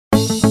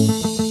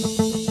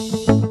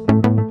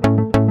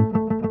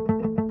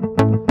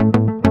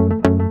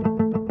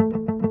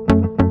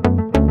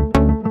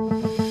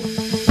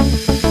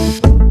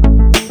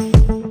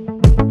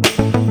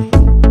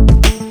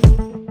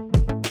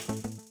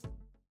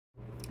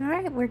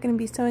Alright, we're going to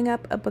be sewing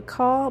up a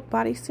Bacall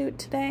bodysuit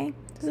today.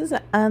 This is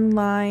an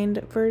unlined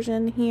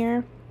version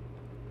here.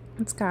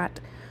 It's got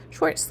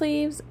short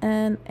sleeves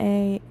and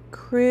a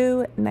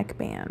crew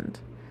neckband.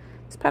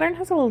 This pattern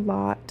has a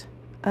lot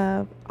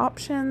of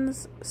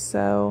options,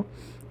 so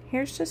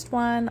here's just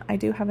one. I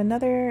do have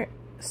another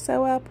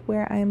sew up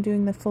where I am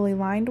doing the fully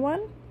lined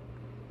one.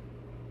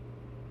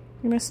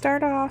 You're going to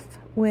start off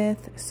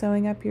with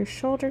sewing up your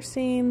shoulder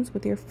seams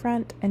with your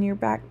front and your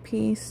back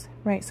piece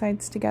right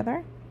sides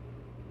together.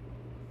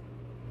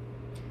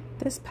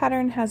 This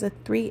pattern has a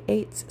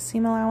 3/8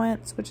 seam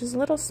allowance, which is a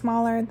little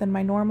smaller than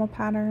my normal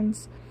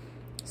patterns,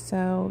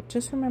 so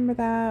just remember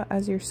that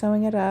as you're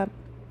sewing it up.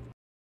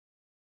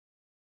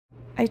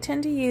 I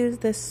tend to use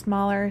this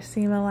smaller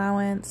seam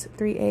allowance,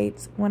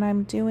 3/8, when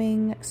I'm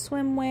doing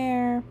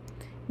swimwear,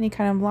 any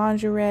kind of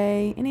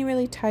lingerie, any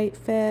really tight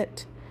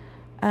fit.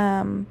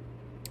 A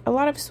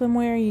lot of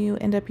swimwear you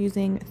end up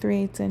using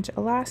 3/8 inch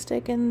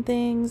elastic and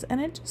things,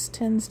 and it just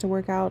tends to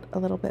work out a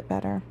little bit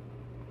better.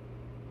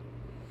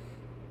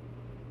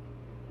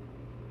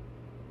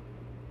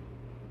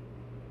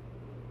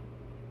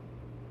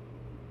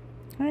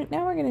 Alright,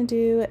 now we're going to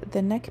do the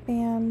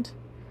neckband.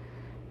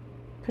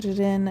 Put it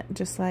in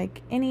just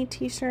like any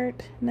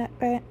t-shirt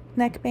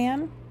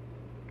neckband.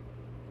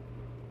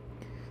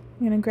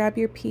 You're going to grab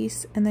your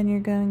piece and then you're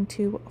going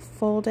to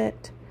fold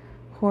it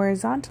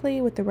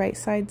horizontally with the right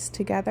sides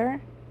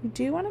together. You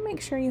do want to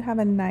make sure you have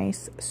a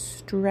nice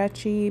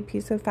stretchy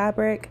piece of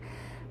fabric.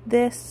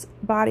 This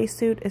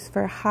bodysuit is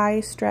for high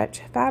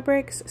stretch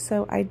fabrics,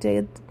 so I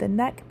did the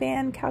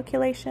neckband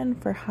calculation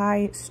for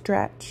high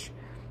stretch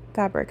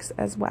fabrics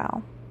as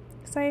well.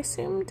 So I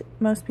assumed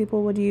most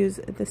people would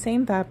use the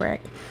same fabric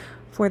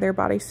for their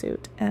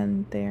bodysuit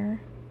and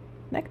their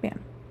neckband.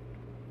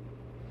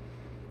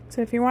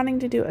 So if you're wanting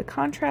to do a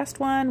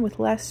contrast one with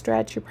less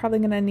stretch, you're probably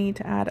going to need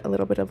to add a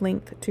little bit of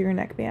length to your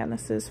neckband.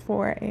 This is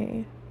for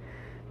a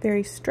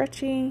very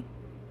stretchy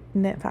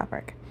knit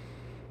fabric.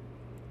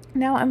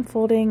 Now I'm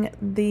folding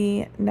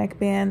the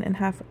neckband in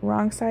half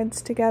wrong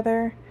sides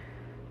together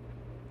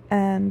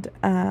and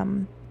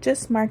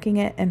just marking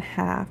it in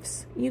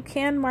halves. You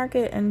can mark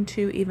it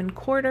into even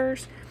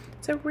quarters.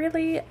 It's a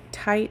really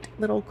tight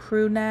little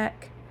crew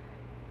neck.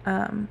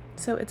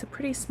 So it's a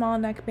pretty small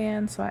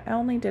neckband, so I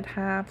only did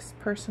halves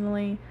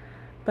personally,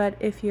 but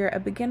if you're a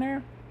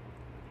beginner,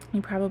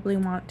 you probably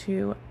want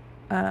to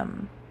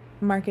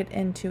mark it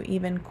into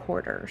even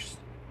quarters.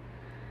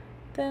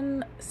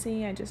 Then,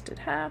 see, I just did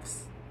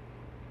halves.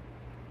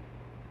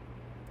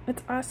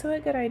 It's also a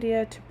good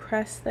idea to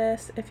press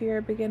this if you're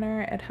a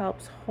beginner. It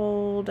helps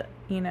hold,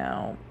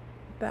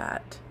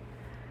 that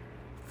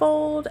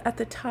fold at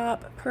the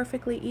top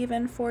perfectly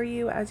even for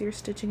you as you're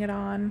stitching it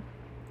on.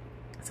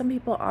 Some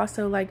people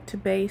also like to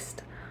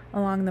baste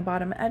along the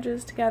bottom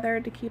edges together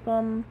to keep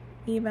them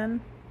even.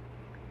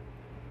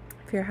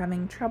 If you're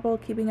having trouble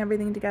keeping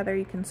everything together,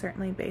 you can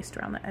certainly baste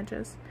around the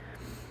edges.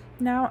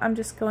 Now I'm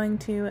just going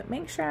to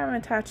make sure I'm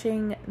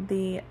attaching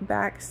the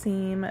back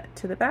seam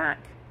to the back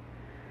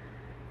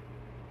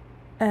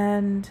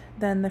and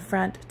then the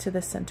front to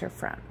the center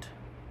front.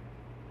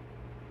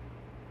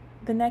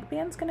 The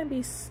neckband's going to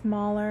be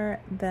smaller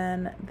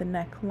than the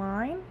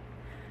neckline,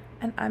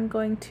 and I'm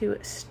going to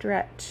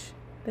stretch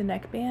the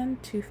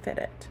neckband to fit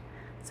it.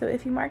 So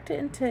if you marked it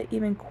into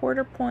even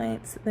quarter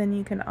points, then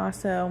you can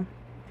also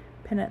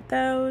pin at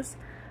those.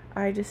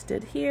 I just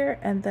did here,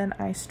 and then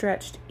I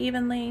stretched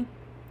evenly.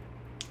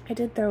 I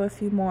did throw a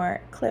few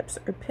more clips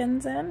or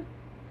pins in.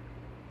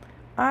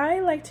 I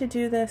like to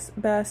do this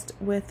best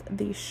with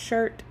the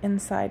shirt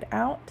inside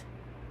out,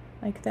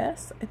 like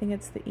this. I think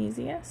it's the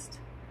easiest.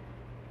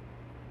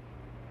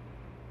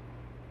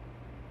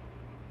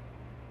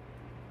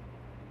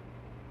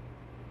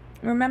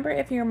 Remember,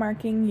 if you're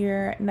marking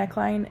your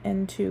neckline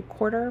into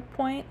quarter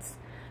points,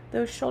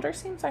 those shoulder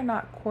seams are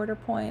not quarter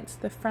points.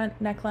 The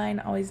front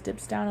neckline always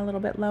dips down a little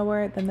bit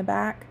lower than the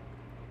back,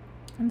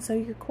 and so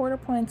your quarter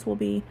points will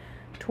be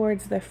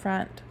towards the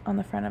front, on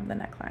the front of the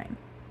neckline.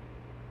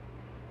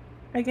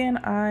 Again,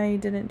 I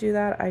didn't do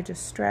that. I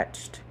just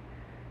stretched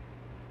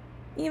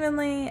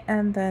evenly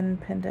and then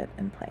pinned it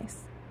in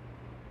place.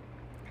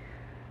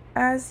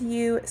 As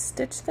you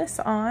stitch this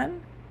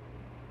on,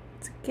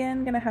 it's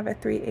again going to have a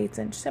 3/8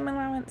 inch seam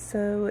allowance,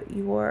 so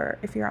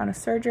if you're on a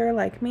serger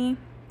like me,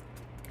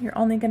 you're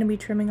only going to be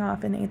trimming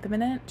off 1/8 of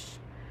an inch.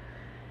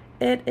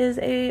 It is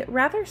a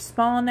rather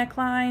small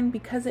neckline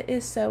because it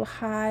is so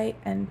high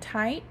and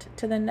tight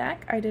to the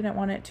neck. I didn't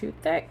want it too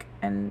thick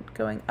and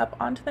going up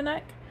onto the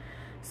neck.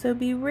 So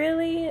be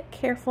really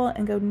careful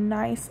and go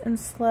nice and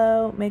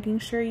slow, making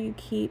sure you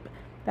keep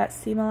that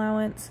seam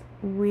allowance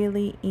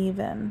really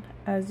even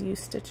as you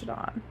stitch it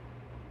on.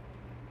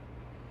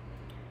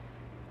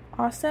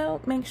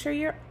 Also, make sure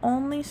you're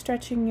only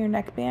stretching your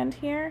neckband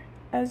here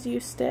as you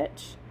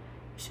stitch.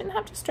 You shouldn't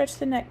have to stretch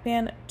the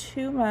neckband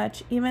too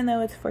much, even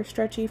though it's for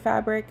stretchy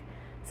fabric.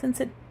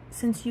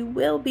 Since you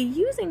will be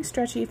using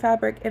stretchy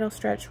fabric, it'll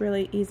stretch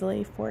really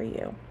easily for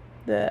you,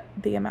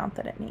 the amount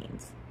that it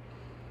needs.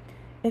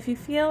 If you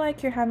feel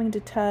like you're having to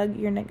tug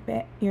your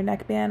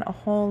neckband a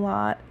whole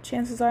lot,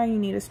 chances are you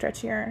need to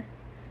stretch your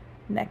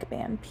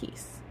neckband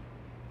piece.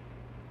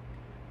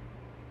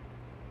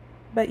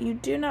 But you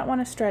do not want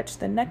to stretch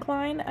the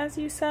neckline as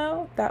you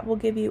sew. That will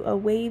give you a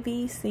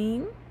wavy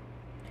seam.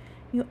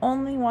 You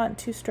only want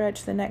to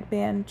stretch the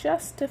neckband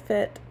just to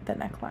fit the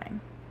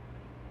neckline.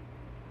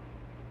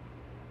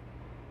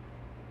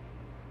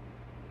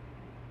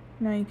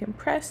 Now you can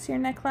press your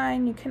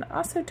neckline. You can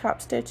also top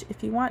stitch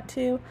if you want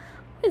to.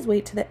 Always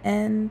wait to the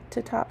end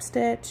to top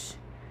stitch.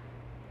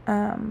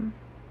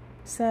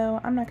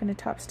 So I'm not going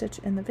to top stitch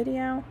in the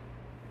video.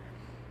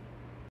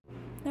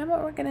 Now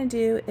what we're going to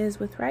do is,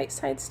 with right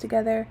sides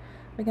together,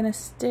 we're going to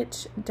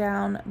stitch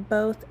down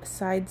both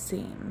side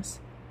seams.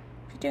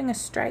 If you're doing a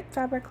stripe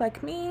fabric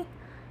like me,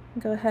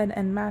 go ahead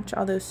and match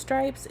all those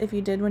stripes if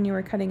you did when you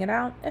were cutting it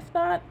out. If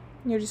not,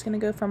 you're just going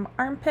to go from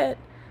armpit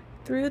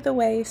through the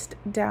waist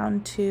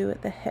down to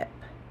the hip.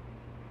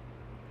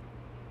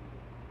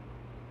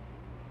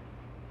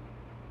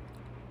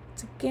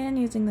 It's again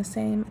using the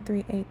same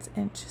 3/8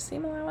 inch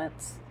seam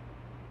allowance.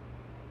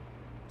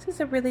 This is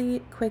a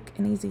really quick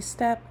and easy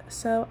step,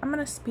 so I'm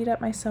going to speed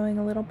up my sewing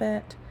a little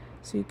bit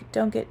so you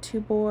don't get too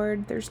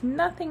bored. There's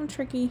nothing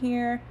tricky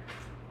here.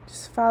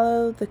 Just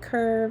follow the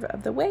curve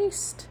of the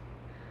waist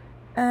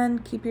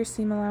and keep your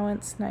seam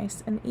allowance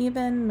nice and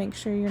even. Make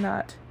sure you're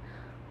not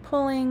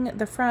pulling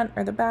the front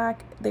or the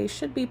back. They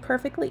should be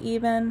perfectly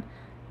even,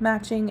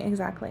 matching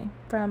exactly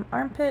from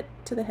armpit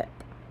to the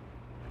hip.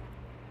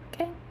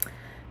 Okay,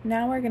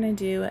 now we're going to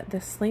do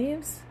the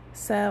sleeves.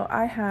 So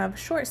I have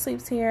short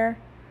sleeves here,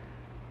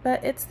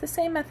 but it's the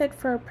same method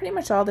for pretty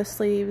much all the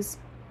sleeves.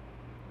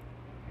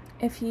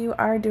 If you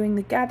are doing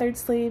the gathered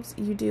sleeves,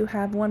 you do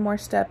have one more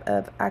step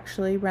of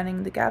actually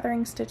running the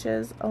gathering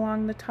stitches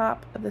along the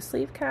top of the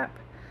sleeve cap,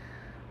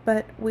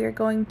 but we're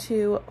going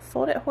to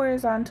fold it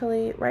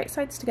horizontally, right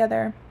sides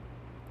together,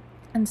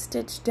 and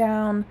stitch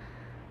down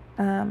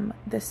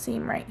the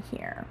seam right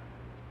here.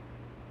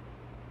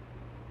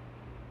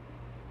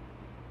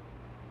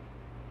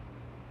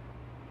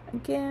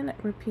 Again,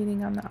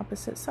 repeating on the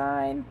opposite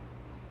side,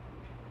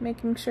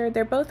 making sure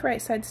they're both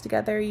right sides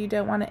together. You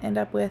don't want to end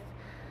up with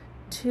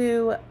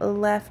two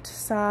left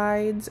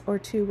sides or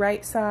two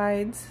right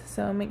sides,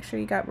 so make sure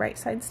you got right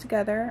sides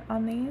together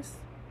on these.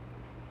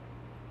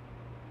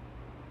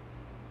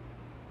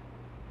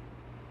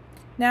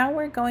 Now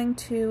we're going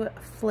to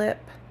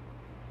flip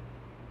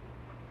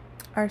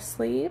our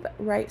sleeve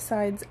right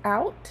sides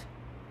out,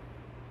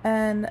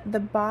 and the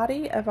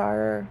body of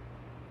our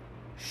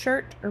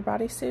shirt or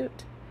bodysuit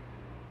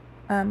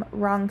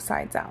wrong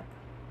sides out.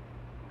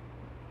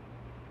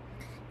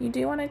 You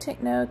do want to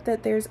take note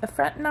that there's a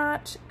front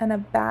notch and a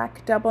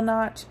back double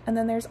notch, and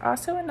then there's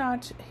also a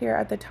notch here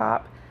at the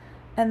top,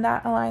 and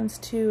that aligns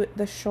to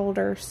the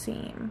shoulder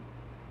seam.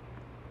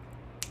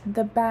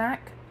 The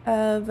back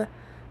of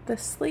the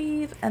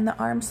sleeve and the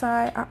arm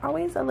side are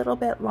always a little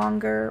bit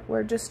longer.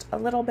 We're just a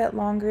little bit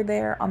longer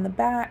there on the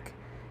back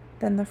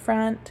than the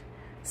front.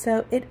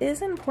 So it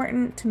is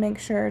important to make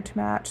sure to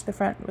match the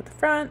front with the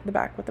front, the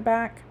back with the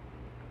back.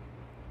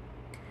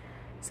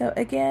 So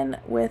again,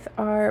 with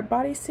our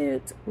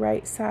bodysuits,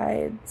 right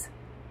sides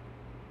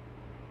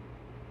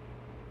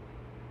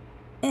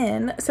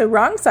in, so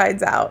wrong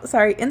sides out,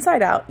 sorry,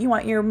 inside out. You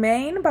want your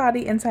main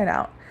body inside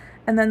out,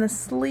 and then the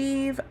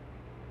sleeve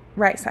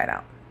right side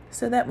out,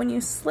 so that when you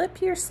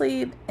slip your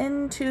sleeve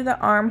into the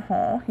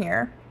armhole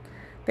here,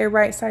 they're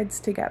right sides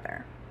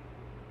together.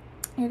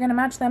 You're going to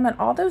match them at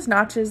all those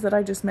notches that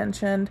I just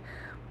mentioned,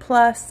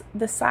 plus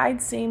the side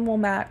seam will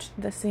match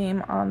the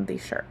seam on the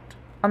shirt,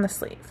 on the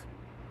sleeve.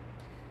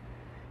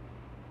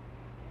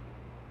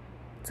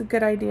 It's a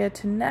good idea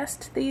to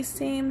nest these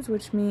seams,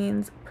 which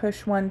means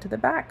push one to the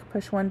back,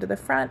 push one to the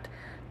front,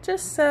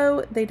 just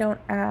so they don't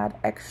add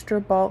extra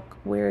bulk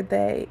where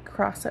they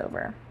cross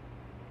over.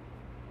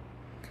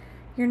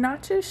 Your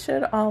notches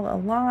should all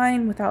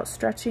align without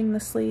stretching the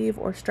sleeve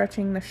or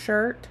stretching the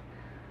shirt.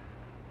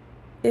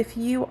 If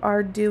you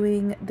are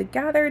doing the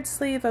gathered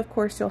sleeve, of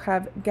course you'll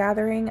have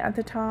gathering at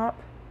the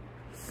top.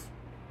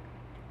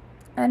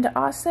 And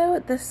also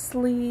the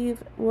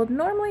sleeve will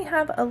normally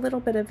have a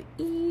little bit of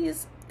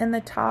ease in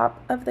the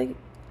top of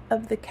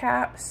the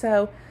cap,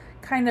 so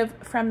kind of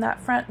from that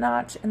front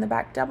notch and the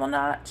back double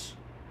notch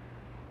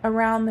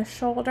around the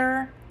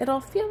shoulder,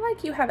 it'll feel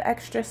like you have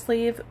extra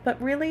sleeve,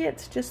 but really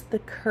it's just the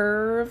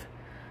curve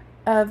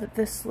of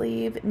the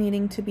sleeve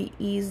needing to be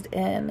eased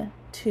in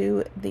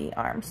to the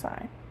arm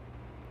side.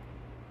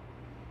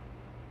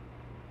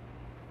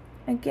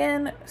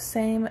 Again,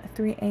 same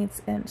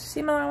 3/8 inch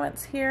seam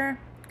allowance here.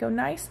 Go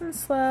nice and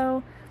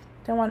slow.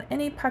 Don't want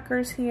any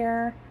puckers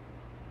here.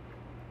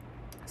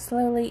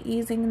 Slowly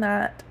easing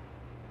that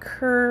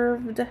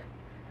curved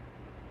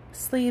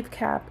sleeve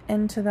cap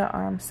into the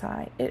arm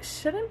side. It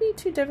shouldn't be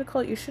too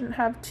difficult. You shouldn't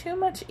have too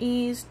much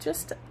ease,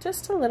 just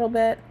a little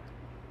bit.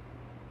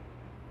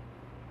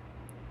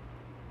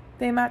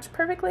 They match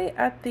perfectly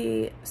at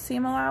the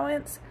seam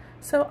allowance,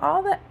 so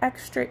all the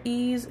extra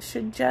ease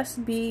should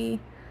just be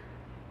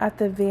at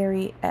the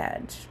very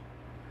edge.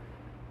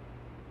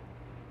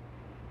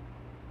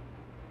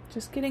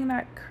 Just getting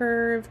that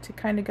curve to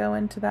kind of go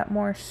into that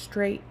more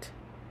straight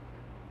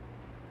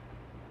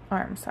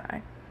arm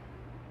side.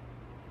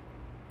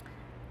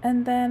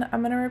 And then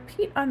I'm going to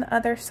repeat on the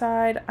other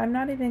side. I'm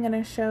not even going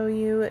to show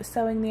you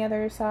sewing the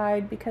other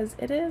side because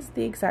it is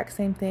the exact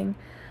same thing,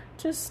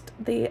 just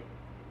the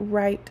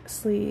right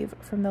sleeve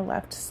from the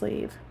left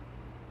sleeve.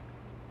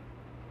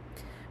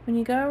 When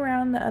you go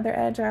around the other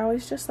edge, I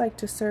always just like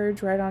to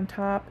serge right on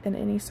top in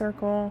any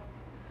circle.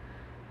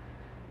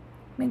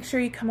 Make sure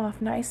you come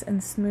off nice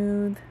and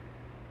smooth.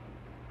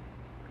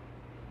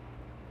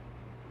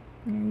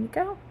 There you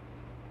go.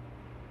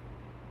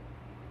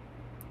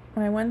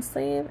 My one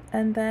sleeve,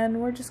 and then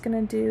we're just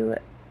gonna do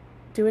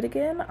it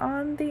again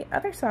on the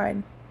other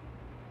side.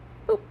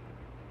 Boop.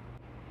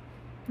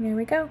 There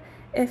we go.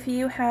 If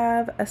you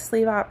have a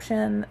sleeve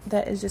option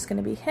that is just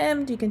going to be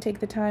hemmed, you can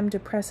take the time to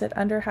press it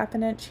under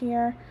 1/2 inch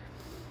here.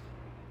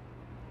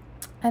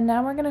 And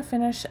now we're going to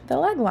finish the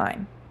leg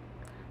line.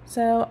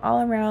 So all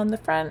around the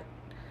front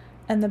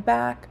and the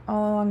back,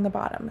 all along the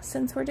bottom.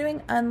 Since we're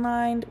doing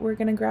unlined, we're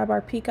going to grab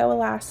our picot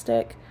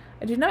elastic.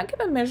 I do not give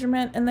a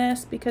measurement in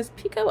this because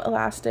picot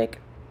elastic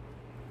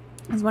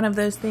is one of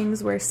those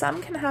things where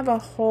some can have a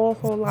whole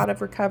lot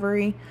of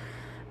recovery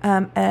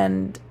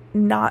and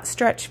not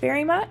stretch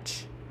very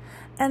much.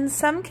 And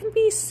some can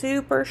be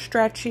super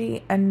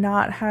stretchy and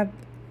not have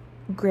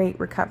great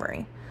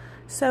recovery.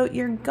 So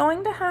you're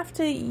going to have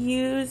to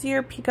use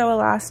your picot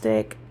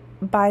elastic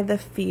by the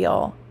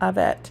feel of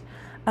it.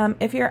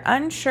 If you're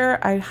unsure,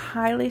 I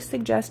highly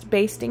suggest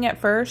basting it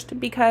first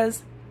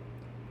because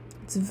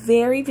it's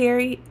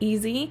very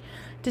easy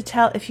to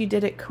tell if you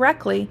did it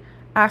correctly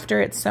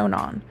after it's sewn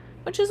on,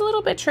 which is a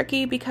little bit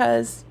tricky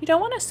because you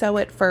don't want to sew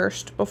it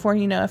first before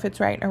you know if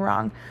it's right or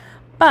wrong.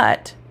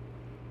 But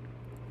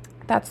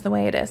that's the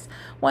way it is.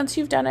 Once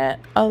you've done it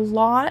a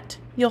lot,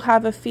 you'll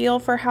have a feel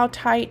for how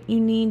tight you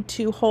need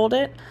to hold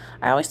it.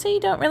 I always say you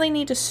don't really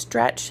need to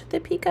stretch the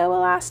picot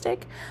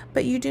elastic,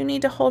 but you do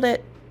need to hold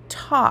it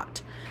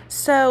taut.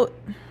 So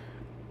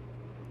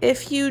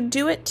if you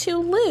do it too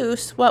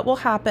loose, what will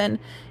happen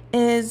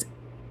is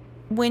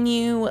when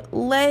you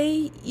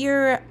lay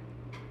your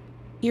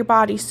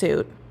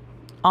bodysuit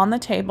on the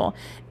table,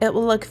 it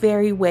will look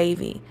very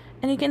wavy.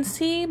 And you can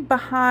see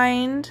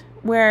behind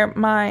where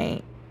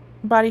my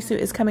bodysuit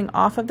is coming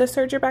off of the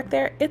serger back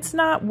there, it's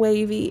not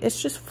wavy,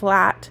 it's just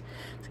flat.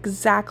 It's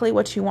exactly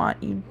what you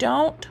want. You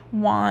don't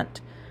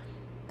want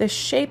the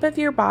shape of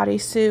your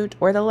bodysuit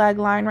or the leg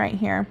line right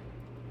here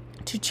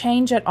to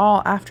change at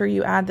all after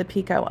you add the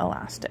picot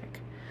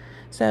elastic.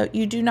 So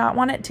you do not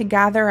want it to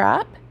gather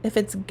up. If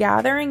it's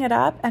gathering it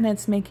up and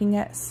it's making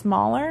it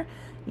smaller,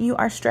 you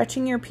are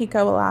stretching your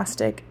picot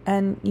elastic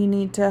and you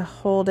need to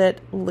hold it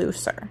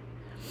looser.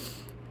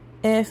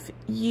 If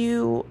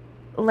you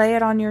lay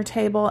it on your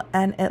table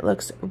and it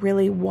looks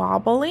really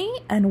wobbly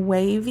and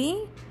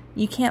wavy,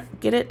 you can't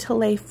get it to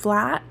lay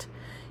flat,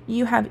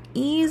 you have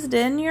eased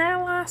in your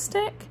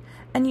elastic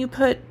and you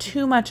put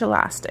too much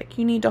elastic.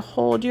 You need to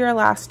hold your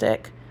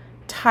elastic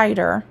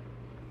tighter.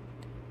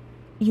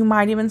 You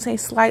might even say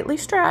slightly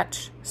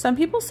stretch. Some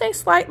people say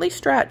slightly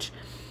stretch.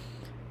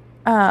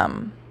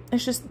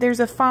 It's just, there's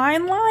a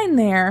fine line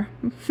there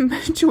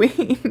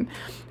between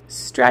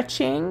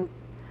stretching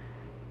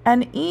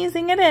and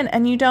easing it in,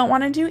 and you don't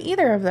want to do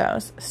either of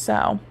those.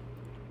 So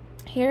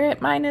here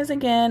mine is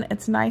again,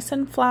 it's nice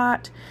and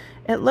flat.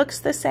 It looks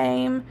the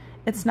same.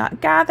 It's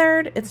not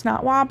gathered, it's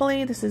not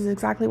wobbly. This is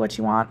exactly what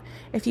you want.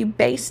 If you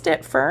baste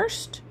it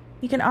first,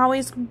 you can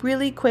always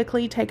really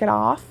quickly take it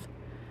off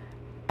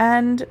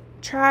and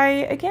try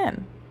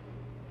again.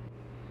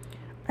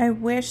 I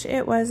wish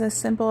it was as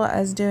simple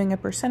as doing a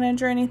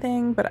percentage or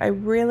anything, but I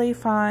really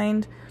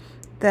find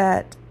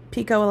that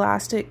picot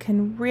elastic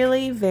can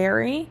really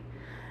vary.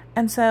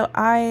 And so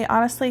I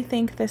honestly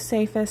think the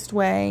safest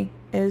way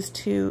is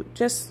to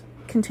just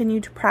continue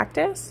to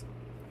practice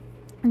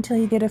until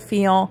you get a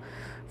feel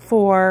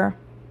for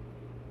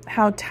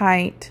how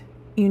tight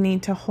you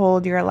need to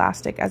hold your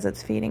elastic as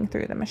it's feeding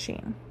through the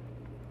machine.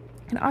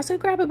 And also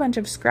grab a bunch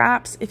of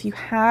scraps if you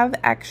have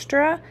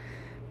extra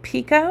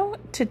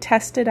picot to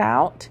test it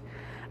out.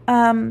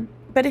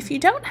 But if you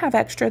don't have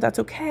extra, that's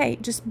okay.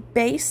 Just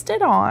baste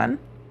it on.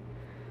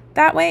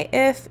 That way,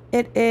 if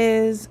it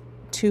is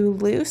too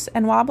loose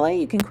and wobbly,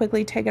 you can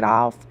quickly take it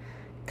off,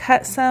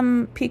 cut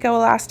some picot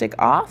elastic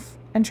off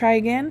and try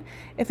again.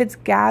 If it's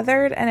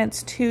gathered and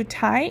it's too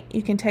tight,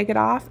 you can take it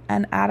off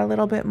and add a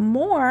little bit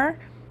more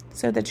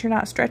so that you're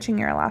not stretching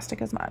your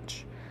elastic as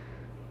much.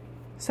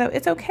 So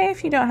it's okay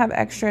if you don't have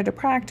extra to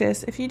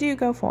practice. If you do,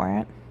 go for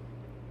it.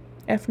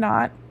 If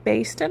not,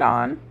 baste it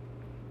on.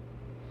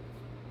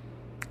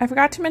 I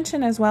forgot to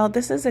mention as well,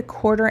 this is a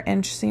 1/4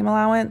 inch seam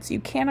allowance. You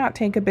cannot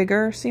take a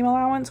bigger seam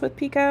allowance with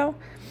picot.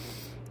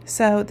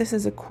 So this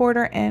is a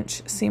 1/4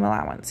 inch seam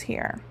allowance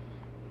here.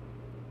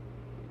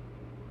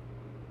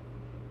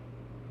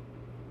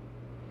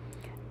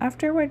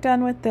 After we're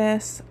done with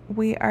this,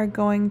 we are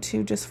going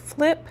to just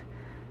flip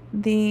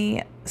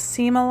the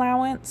seam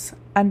allowance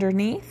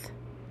underneath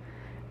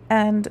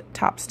and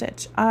top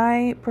stitch.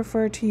 I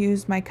prefer to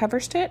use my cover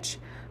stitch,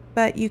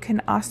 but you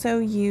can also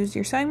use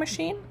your sewing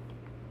machine.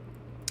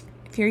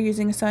 If you're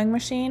using a sewing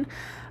machine,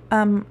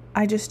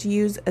 I just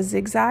use a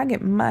zigzag.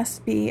 It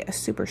must be a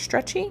super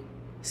stretchy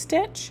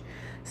stitch.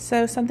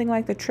 So something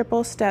like the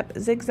triple step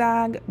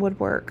zigzag would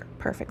work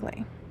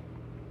perfectly.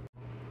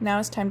 Now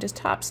it's time to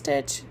top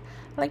stitch.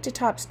 I like to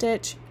top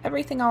stitch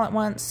everything all at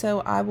once,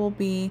 so I will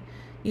be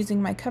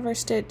using my cover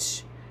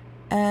stitch,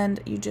 and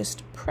you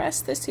just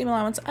press the seam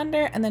allowance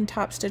under and then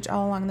top stitch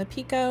all along the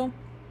picot.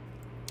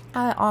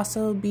 I'll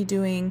also be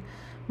doing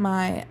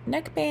my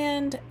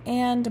neckband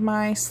and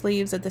my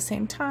sleeves at the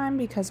same time,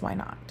 because why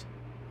not?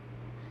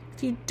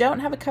 If you don't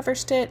have a cover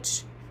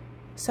stitch,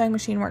 sewing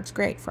machine works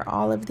great for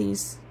all of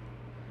these,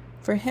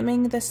 for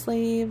hemming the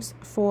sleeves,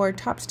 for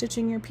top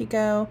stitching your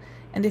picot,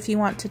 and if you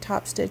want to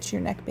top stitch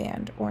your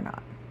neckband or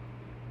not.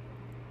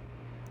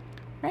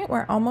 Right,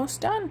 we're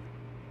almost done.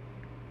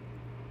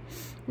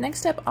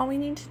 Next up, all we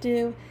need to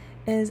do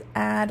is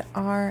add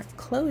our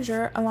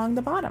closure along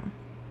the bottom.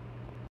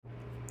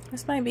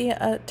 This might be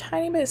a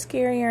tiny bit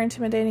scary or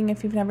intimidating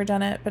if you've never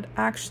done it, but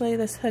actually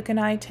this hook and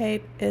eye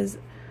tape is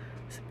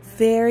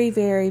very,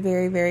 very,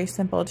 very, very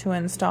simple to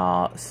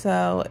install,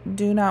 so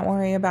do not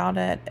worry about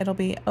it. It'll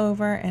be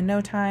over in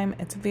no time.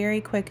 It's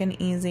very quick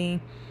and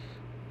easy.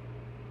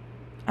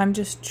 I'm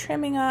just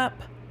trimming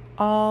up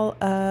all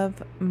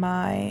of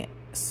my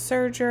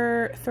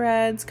serger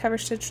threads, cover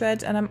stitch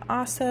threads, and I'm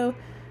also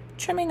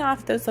trimming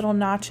off those little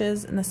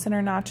notches and the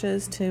center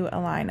notches to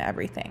align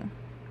everything.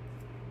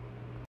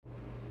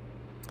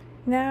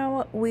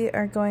 Now we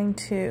are going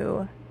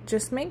to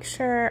just make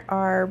sure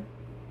our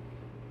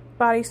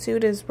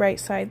bodysuit is right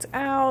sides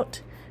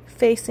out,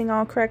 facing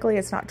all correctly,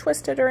 it's not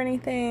twisted or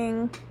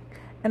anything,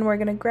 and we're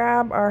going to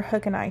grab our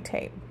hook and eye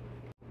tape.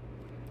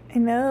 I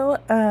know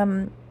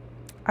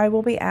I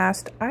will be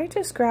asked, I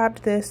just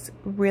grabbed this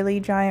really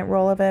giant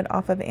roll of it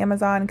off of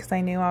Amazon because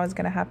I knew I was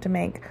going to have to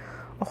make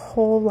a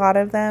whole lot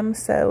of them,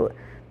 so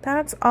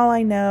that's all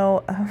I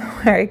know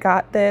where I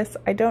got this.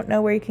 I don't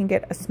know where you can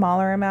get a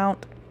smaller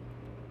amount,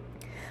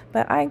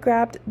 but I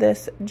grabbed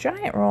this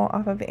giant roll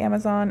off of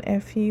Amazon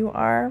if you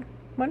are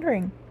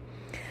wondering.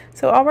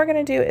 So all we're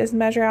going to do is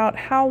measure out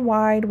how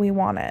wide we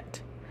want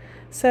it.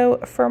 So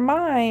for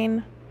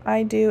mine,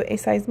 I do a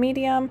size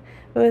medium.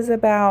 It was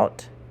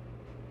about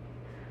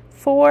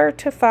 4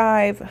 to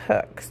 5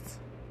 hooks.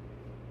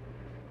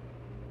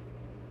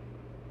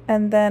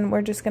 And then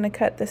we're just going to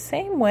cut the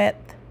same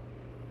width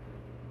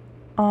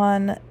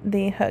on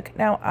the hook.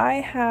 Now I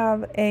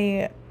have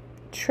a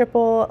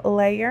triple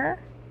layer,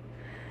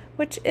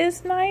 which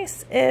is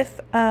nice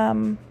if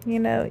you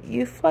know,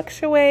 you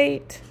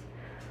fluctuate,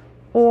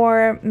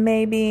 or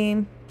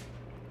maybe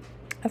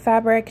a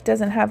fabric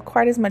doesn't have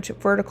quite as much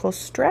vertical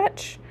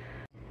stretch.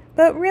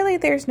 But really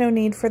there's no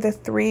need for the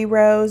 3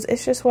 rows.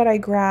 It's just what I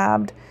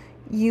grabbed.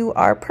 You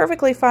are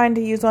perfectly fine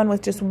to use one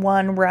with just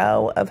 1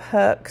 row of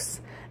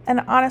hooks. And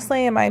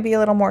honestly, it might be a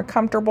little more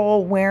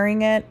comfortable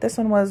wearing it. This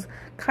one was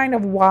kind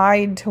of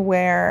wide to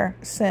wear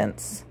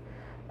since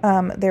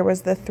there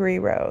was the 3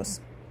 rows.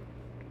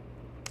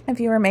 If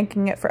you were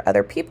making it for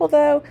other people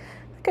though,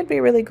 it could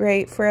be really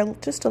great for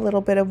just a little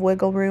bit of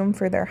wiggle room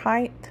for their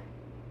height.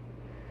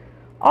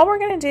 All we're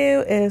going to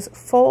do is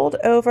fold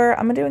over.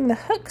 I'm doing the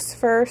hooks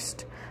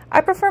first. I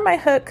prefer my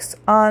hooks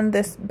on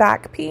this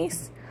back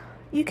piece.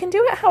 You can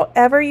do it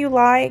however you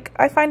like.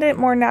 I find it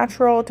more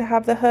natural to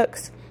have the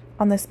hooks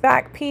on this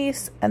back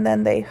piece and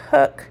then they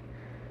hook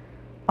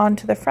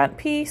onto the front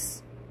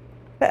piece.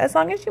 But as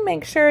long as you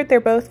make sure they're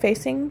both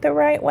facing the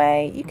right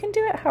way, you can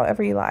do it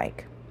however you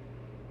like.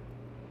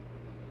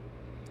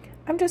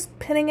 I'm just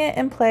pinning it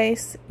in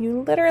place.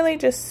 You literally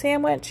just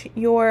sandwich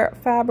your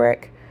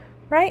fabric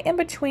right in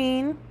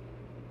between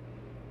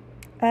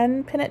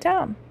and pin it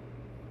down.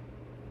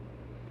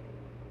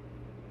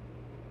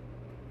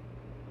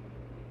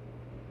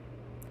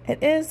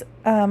 It is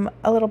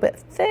a little bit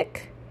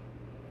thick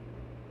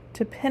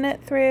to pin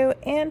it through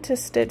and to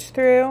stitch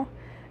through.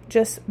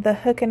 Just the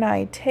hook and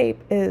eye tape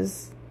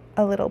is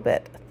a little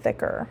bit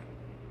thicker.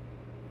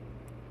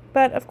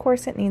 But of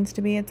course it needs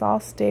to be. It's all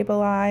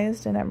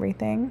stabilized and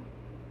everything.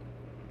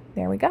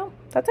 There we go.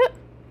 That's it.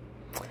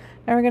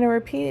 Now we're going to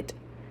repeat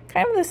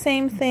kind of the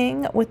same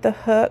thing with the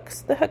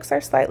hooks. The hooks are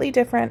slightly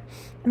different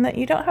in that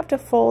you don't have to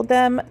fold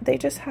them. They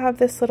just have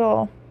this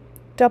little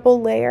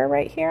double layer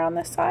right here on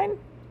this side.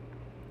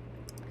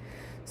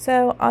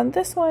 So on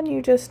this one,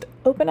 you just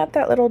open up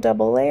that little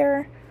double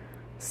layer,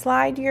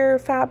 slide your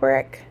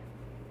fabric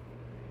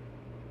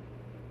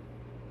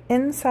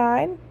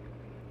inside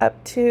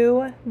up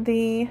to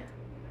the,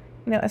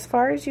 as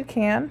far as you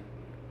can,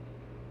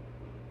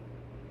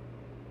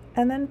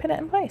 and then pin it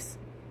in place.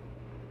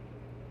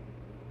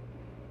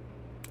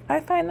 I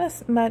find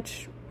this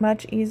much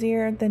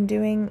easier than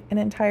doing an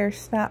entire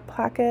snap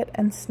placket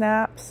and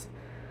snaps.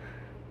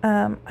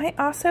 I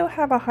also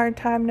have a hard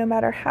time, no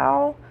matter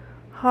how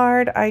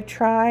hard I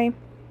try,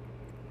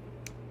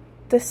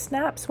 the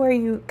snaps where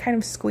you kind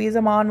of squeeze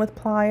them on with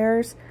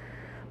pliers,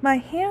 my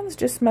hands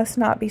just must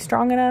not be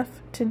strong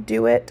enough to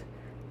do it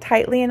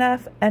tightly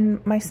enough,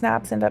 and my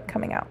snaps end up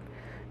coming out.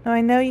 Now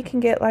I know you can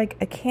get like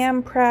a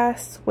cam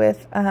press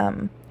with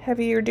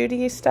heavier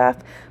duty stuff,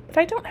 but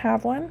I don't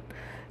have one.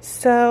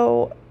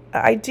 So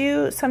I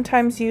do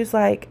sometimes use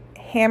like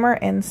hammer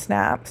and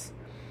snaps,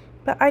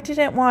 but I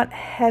didn't want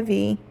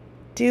heavy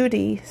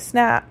duty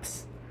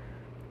snaps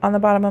on the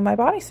bottom of my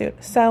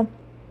bodysuit. So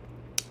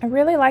I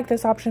really like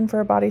this option for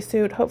a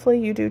bodysuit. Hopefully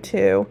you do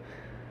too.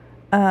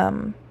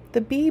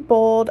 The Be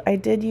Bold, I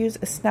did use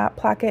a snap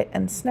placket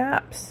and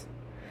snaps.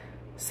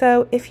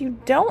 So if you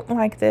don't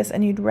like this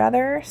and you'd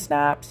rather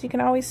snaps, you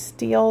can always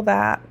steal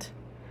that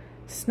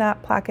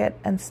snap placket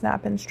and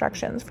snap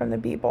instructions from the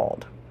Be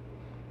Bold.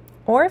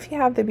 Or if you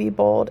have the Be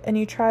Bold and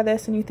you try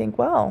this and you think,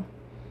 well,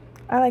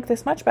 I like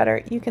this much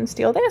better, you can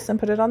steal this and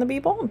put it on the Be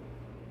Bold.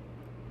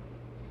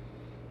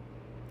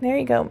 There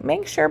you go.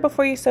 Make sure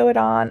before you sew it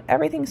on,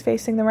 everything's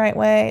facing the right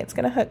way. It's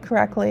going to hook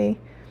correctly.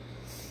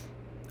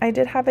 I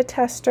did have a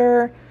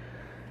tester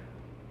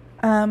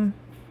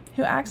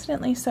who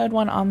accidentally sewed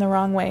one on the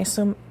wrong way.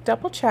 So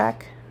double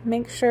check,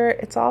 make sure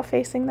it's all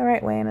facing the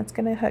right way and it's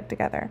going to hook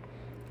together.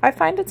 I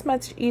find it's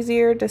much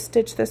easier to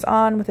stitch this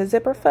on with a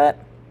zipper foot.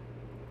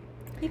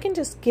 You can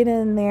just get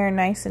in there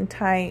nice and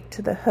tight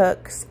to the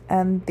hooks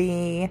and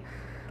the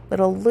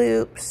little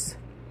loops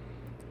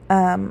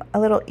a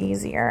little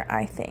easier,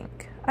 I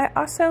think. I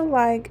also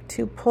like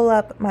to pull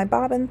up my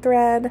bobbin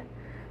thread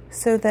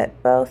so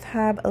that both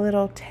have a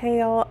little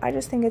tail. I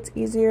just think it's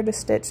easier to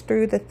stitch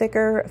through the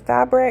thicker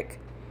fabric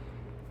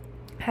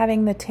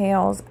having the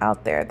tails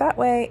out there. That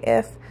way,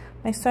 if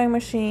my sewing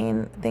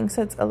machine thinks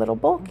it's a little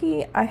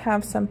bulky, I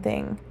have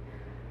something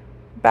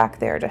back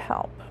there to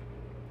help.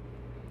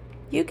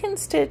 You can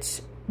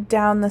stitch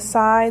down the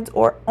sides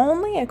or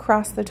only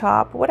across the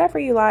top, whatever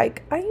you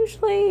like. I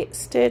usually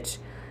stitch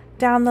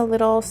down the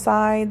little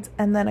sides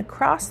and then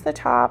across the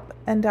top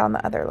and down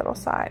the other little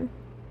side.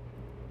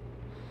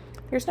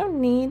 There's no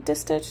need to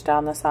stitch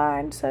down the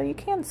side, so you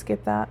can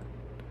skip that.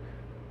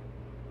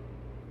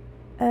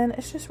 And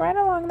it's just right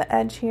along the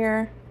edge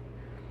here.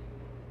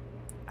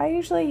 I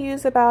usually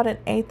use about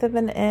 1/8 of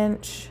an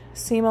inch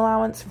seam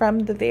allowance from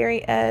the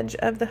very edge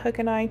of the hook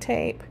and eye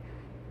tape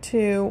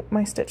to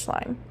my stitch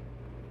line.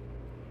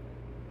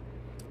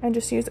 I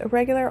just use a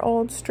regular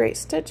old straight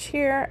stitch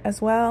here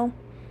as well.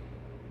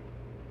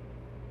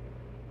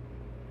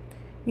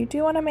 You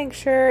do want to make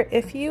sure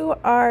if you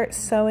are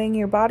sewing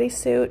your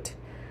bodysuit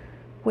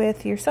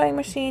with your sewing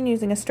machine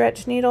using a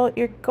stretch needle,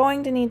 you're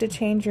going to need to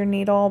change your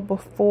needle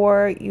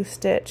before you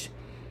stitch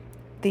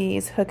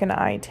these hook and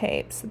eye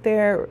tapes.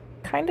 They're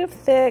kind of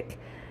thick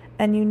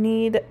and you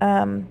need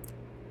a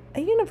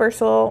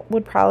universal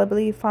would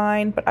probably be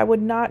fine, but I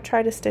would not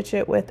try to stitch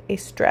it with a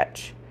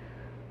stretch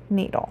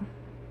needle.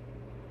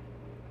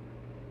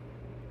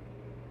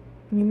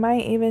 You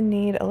might even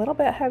need a little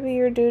bit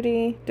heavier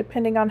duty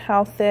depending on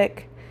how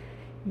thick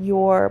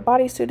your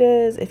bodysuit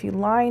is. If you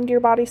lined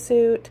your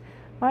bodysuit,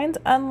 mine's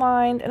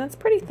unlined and it's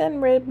pretty thin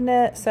rib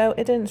knit, so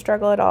it didn't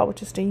struggle at all with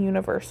just a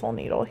universal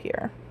needle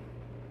here.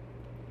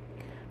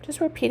 Just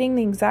repeating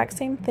the exact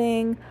same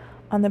thing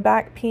on the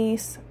back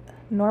piece,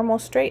 normal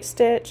straight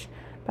stitch,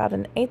 about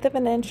 1/8 of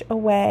an inch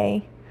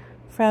away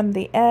from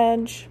the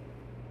edge.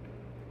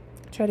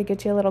 Try to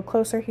get you a little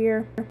closer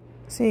here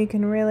so you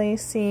can really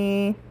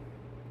see.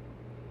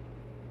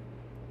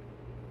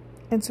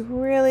 It's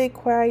really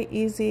quite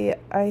easy.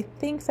 I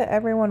think that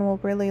everyone will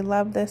really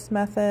love this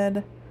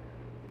method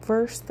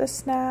versus the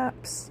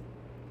snaps.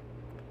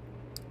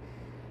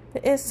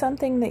 It is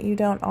something that you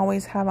don't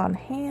always have on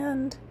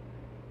hand,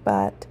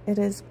 but it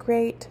is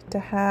great to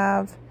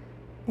have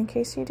in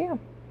case you do.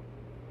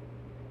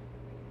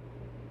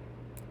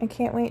 I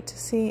can't wait to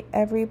see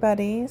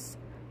everybody's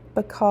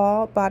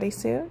Bacall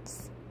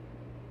bodysuits.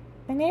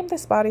 I named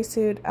this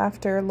bodysuit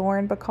after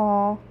Lauren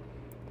Bacall,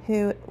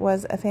 who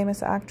was a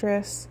famous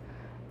actress.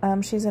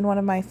 She's in one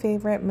of my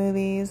favorite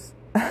movies,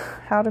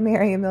 How to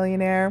Marry a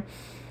Millionaire.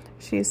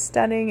 She's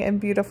stunning and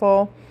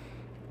beautiful,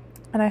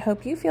 and I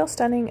hope you feel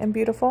stunning and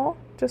beautiful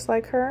just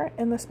like her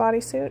in this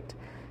bodysuit.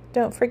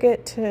 Don't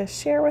forget to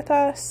share with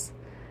us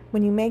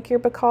when you make your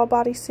Bacall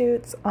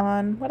bodysuits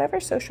on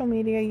whatever social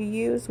media you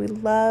use. We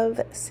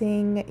love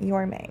seeing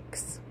your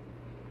makes.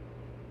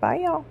 Bye,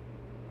 y'all.